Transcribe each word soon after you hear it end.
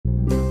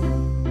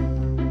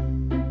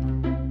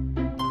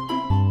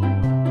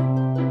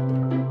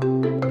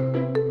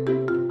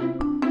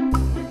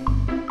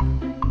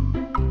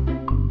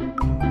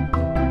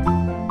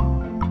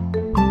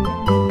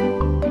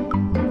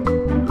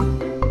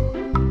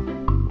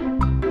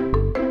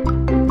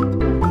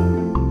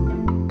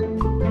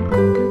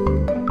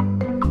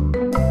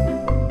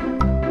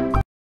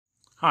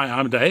Hi,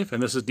 I'm Dave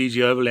and this is DG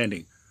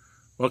Overlanding.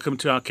 Welcome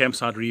to our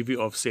campsite review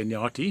of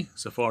Senyati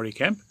Safari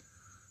Camp.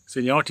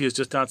 Senyati is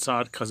just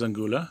outside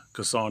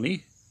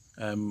Kasane,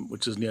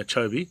 which is near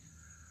Chobe.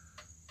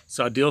 It's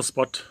an ideal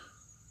spot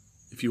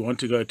if you want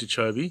to go to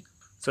Chobe.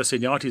 So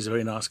Senyati is a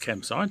very nice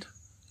campsite.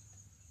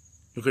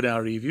 Look at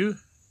our review.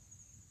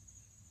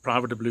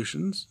 Private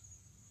ablutions,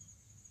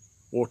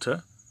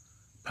 water,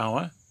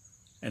 power,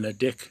 and a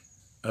deck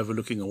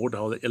overlooking a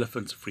waterhole that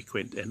elephants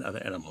frequent and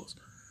other animals.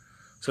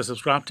 So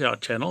subscribe to our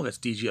channel, that's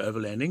DG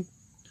Overlanding,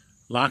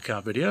 like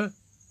our video,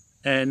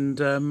 and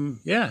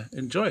yeah,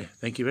 enjoy.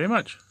 Thank you very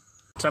much.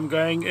 So I'm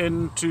going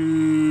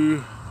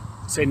into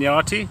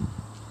Senyati.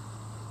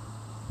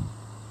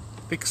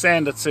 Thick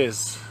sand, it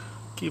says.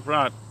 Keep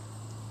right.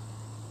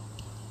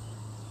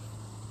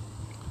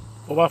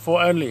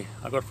 4x4 only.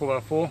 I got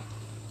 4x4.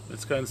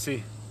 Let's go and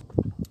see.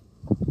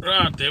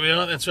 Right, there we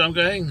are. That's where I'm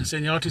going.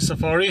 Senyati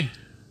Safari.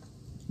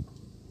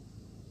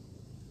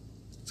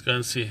 Let's go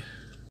and see.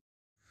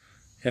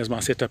 Here's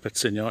my setup at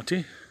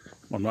Senyati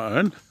on my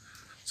own.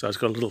 So I've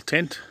got a little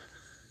tent.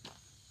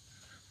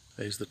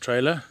 There's the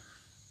trailer,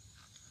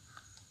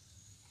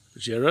 the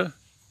Gero,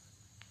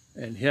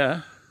 and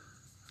here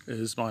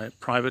is my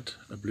private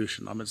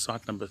ablution. I'm at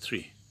site number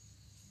 3.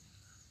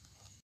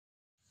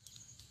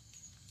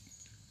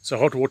 So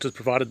hot water is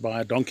provided by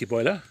a donkey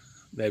boiler.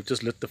 They've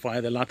just lit the fire.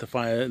 They light the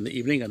fire in the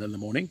evening and in the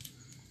morning,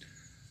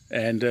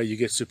 and you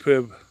get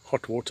superb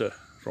hot water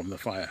from the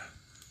fire.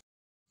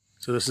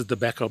 So this is the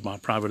back of my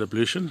private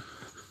ablution.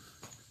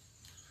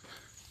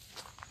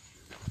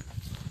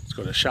 It's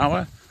got a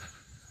shower,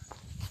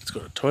 it's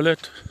got a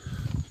toilet,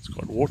 it's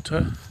got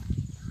water,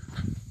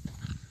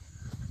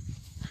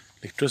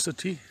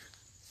 electricity.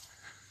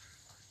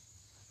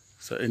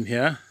 So in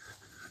here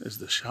is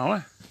the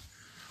shower.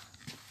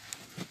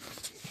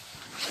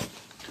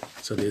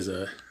 So there's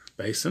a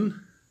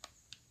basin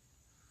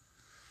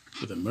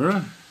with a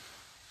mirror,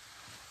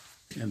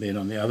 and then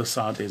on the other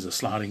side there's a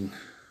sliding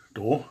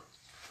door.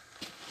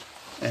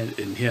 And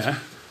in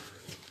here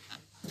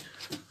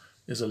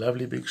is a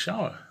lovely big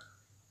shower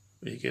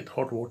where you get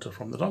hot water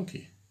from the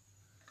donkey.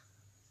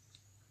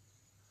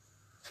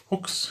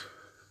 Hooks.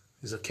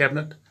 There's a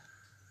cabinet.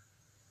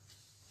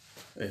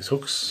 There's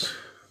hooks.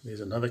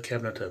 There's another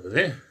cabinet over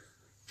there.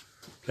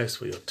 Place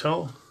for your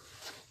towel.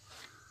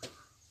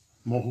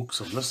 More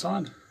hooks on this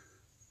side.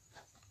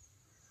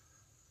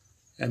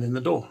 And then the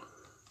door.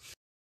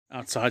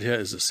 Outside here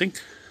is a sink.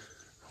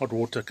 Hot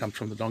water comes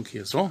from the donkey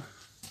as well.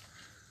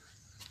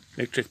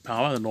 Electric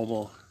power, the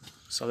normal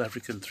South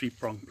African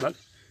 3-prong plug.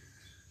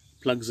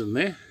 Plugs in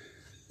there.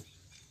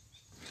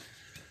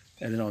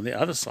 And then on the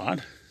other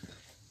side,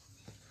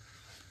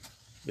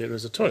 there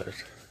is a toilet.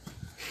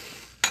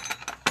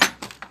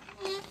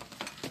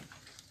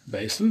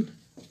 Basin.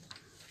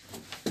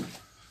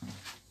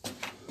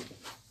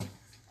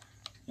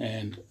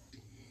 And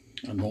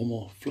a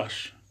normal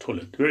flush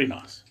toilet. Very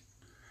nice.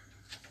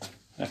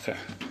 Okay.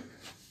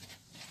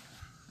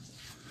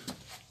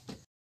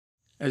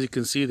 As you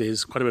can see,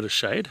 there's quite a bit of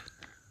shade.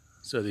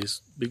 So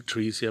there's big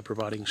trees here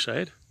providing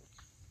shade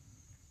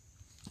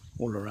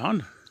all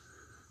around.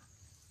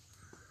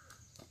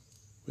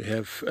 We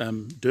have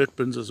dirt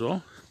bins as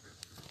well.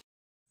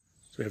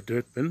 So we have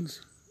dirt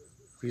bins,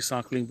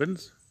 recycling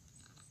bins.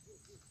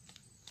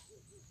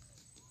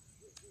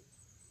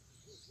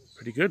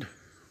 Pretty good.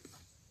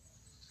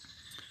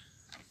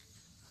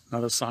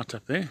 Another site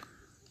up there.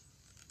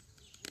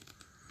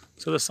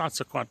 So the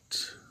sites are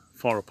quite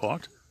far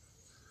apart.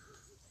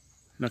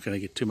 Not going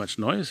to get too much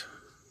noise.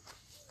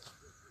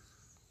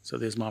 So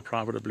there's my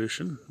private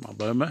ablution, my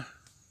boma,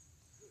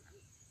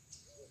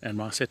 and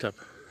my setup.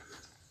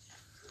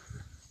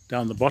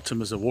 Down the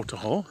bottom is a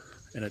waterhole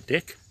and a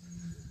deck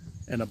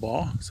and a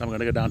bar. So I'm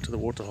going to go down to the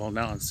waterhole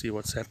now and see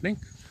what's happening.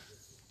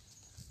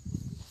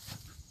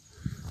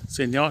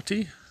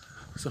 Senyati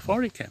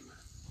Safari Camp.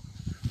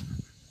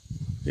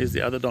 There's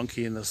the other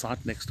donkey in the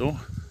site next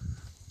door.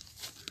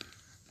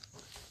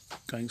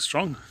 Going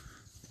strong.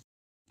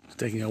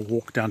 Taking a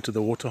walk down to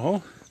the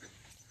waterhole.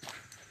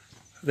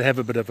 They have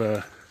a bit of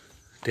a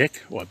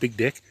deck, or a big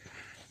deck.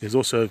 There's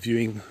also a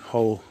viewing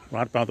hole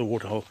right by the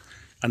waterhole,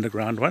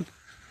 underground one.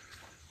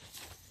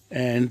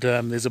 And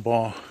there's a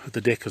bar at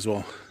the deck as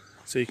well.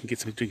 So you can get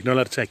something to drink. You're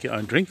not allowed to take your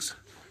own drinks,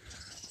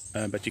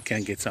 but you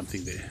can get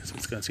something there. So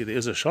let's go and see. There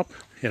is a shop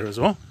here as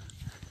well.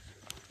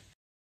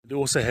 They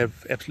also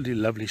have absolutely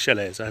lovely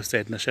chalets. I've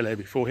stayed in a chalet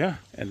before here,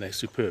 and they're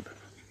superb.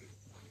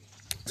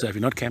 So if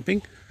you're not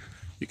camping,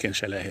 you can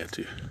chalet here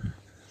too.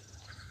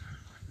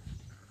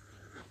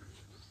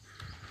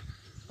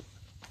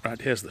 Right,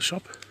 here's the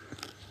shop.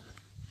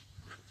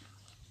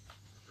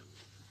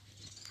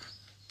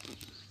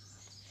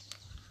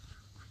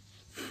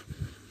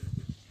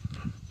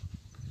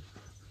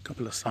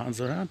 Couple of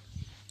signs around.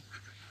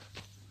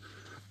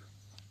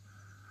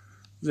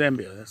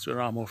 Zambia, that's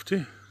where I'm off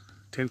to.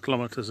 10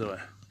 kilometers away.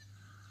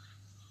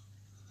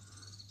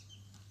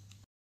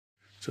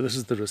 So this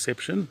is the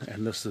reception,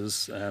 and this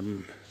is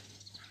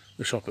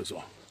the shop as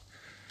well.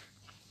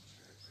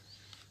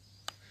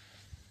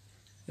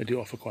 They do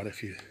offer quite a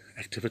few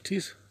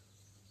activities.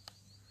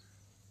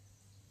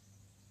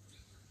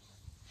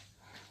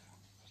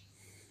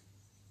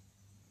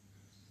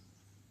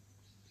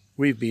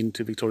 We've been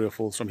to Victoria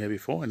Falls from here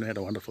before and had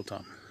a wonderful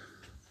time.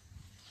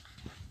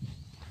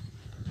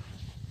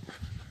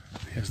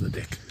 Here's the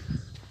deck.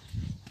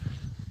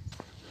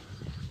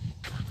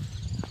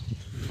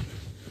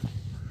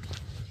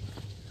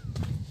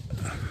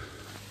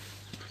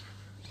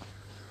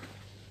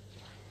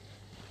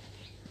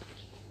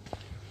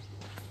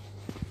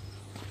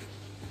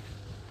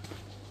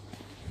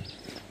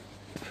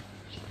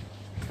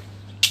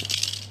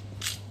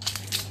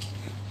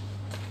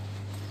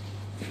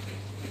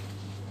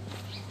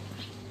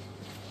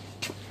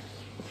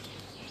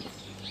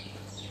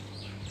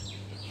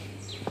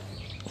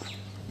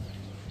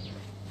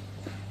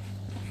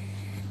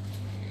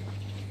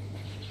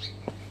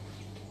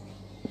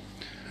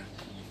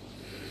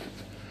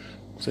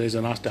 So there's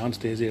a nice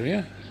downstairs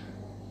area,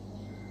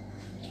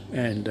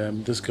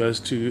 and this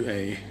goes to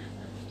a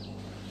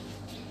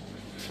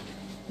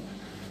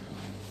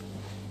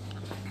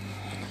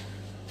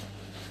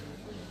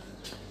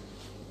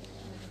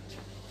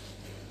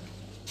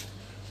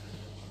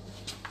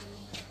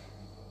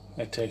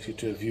that takes you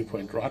to a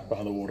viewpoint right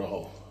by the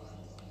waterhole.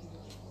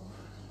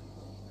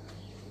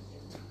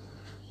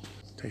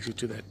 Takes you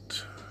to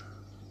that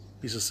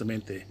piece of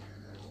cement there.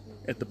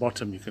 At the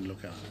bottom you can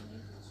look out.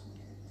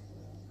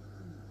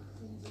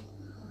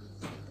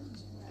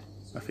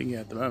 Nothing here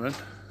at the moment.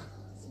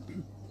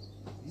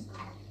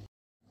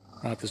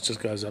 Right, this just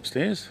goes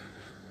upstairs.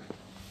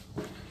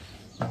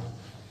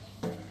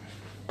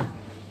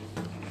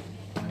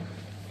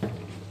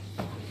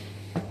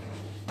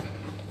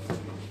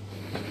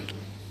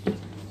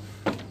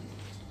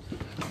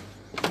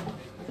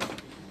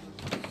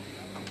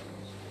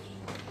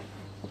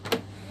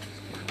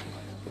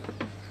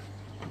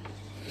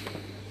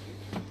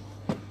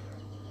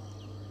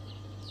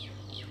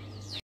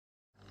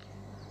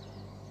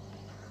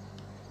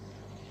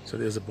 So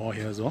there's a bar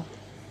here as well.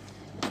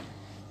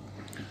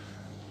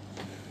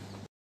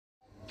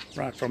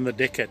 Right, from the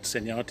deck at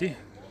Senyati.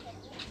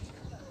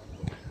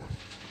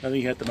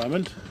 Nothing here at the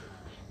moment.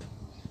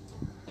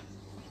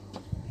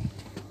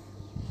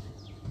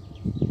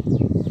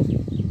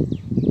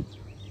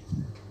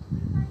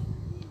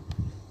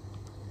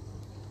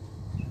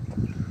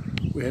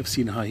 We have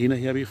seen hyena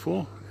here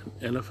before,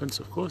 and elephants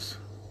of course,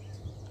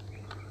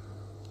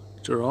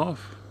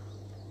 giraffe.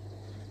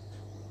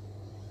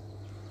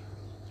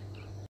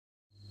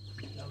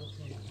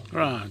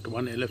 Right,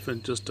 one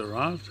elephant just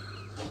arrived.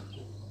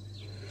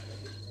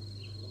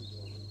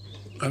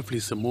 Hopefully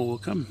some more will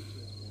come.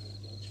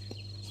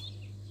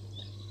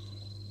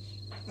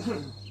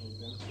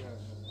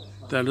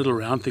 That little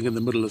round thing in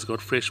the middle has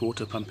got fresh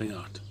water pumping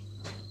out.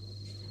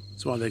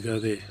 That's why they go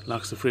there,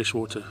 likes the fresh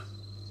water.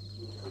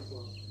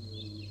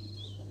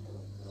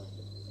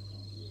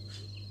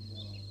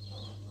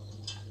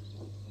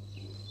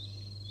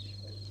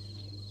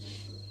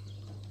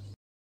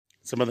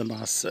 Some of the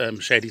nice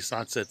shady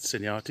sites at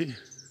Senyati.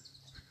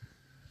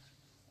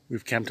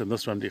 We've camped in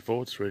this one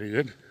before, it's really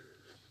good.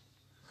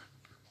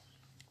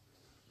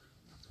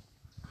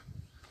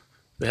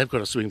 They have got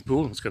a swimming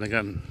pool, I'm just going to go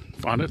and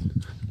find it.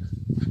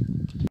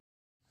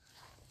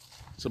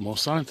 Some more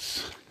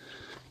sites.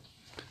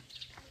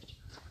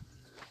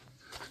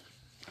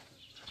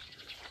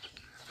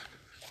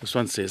 This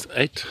one says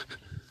 8.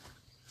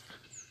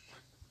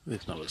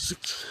 There's number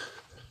 6.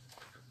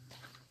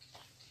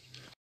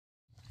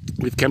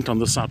 We've camped on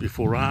this side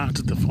before, right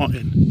at the far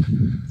end.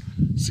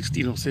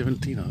 16 or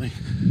 17, I think.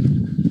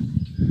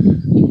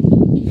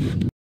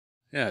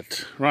 Yeah,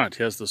 right,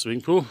 here's the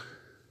swimming pool.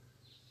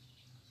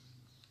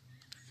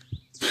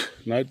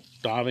 No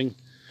diving,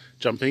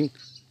 jumping,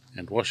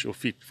 and wash your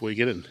feet before you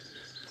get in.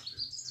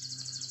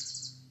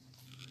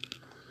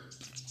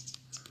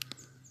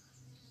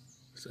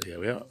 So here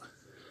we are.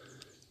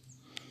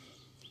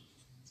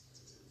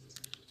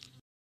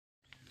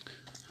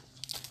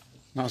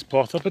 Nice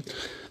path up it,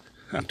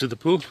 up to the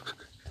pool.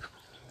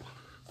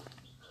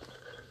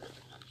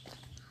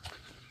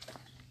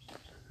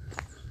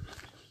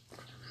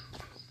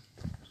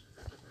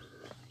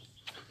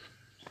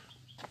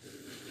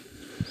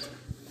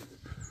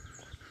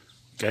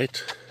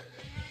 Gate.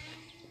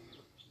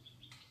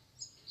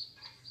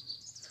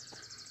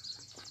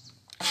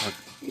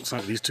 Looks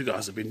like these two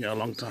guys have been here a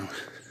long time.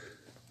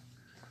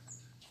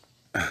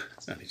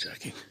 Only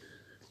joking.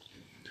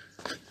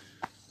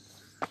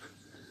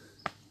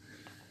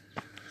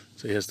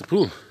 So here's the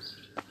pool.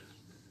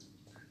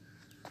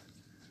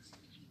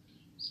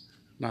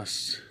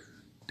 Nice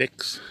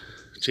decks,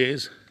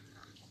 chairs.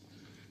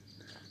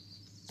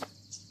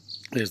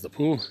 There's the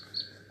pool.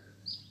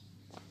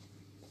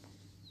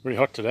 Very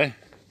hot today.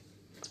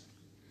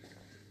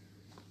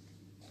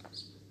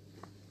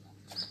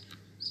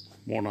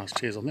 More nice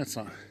chairs on that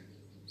side.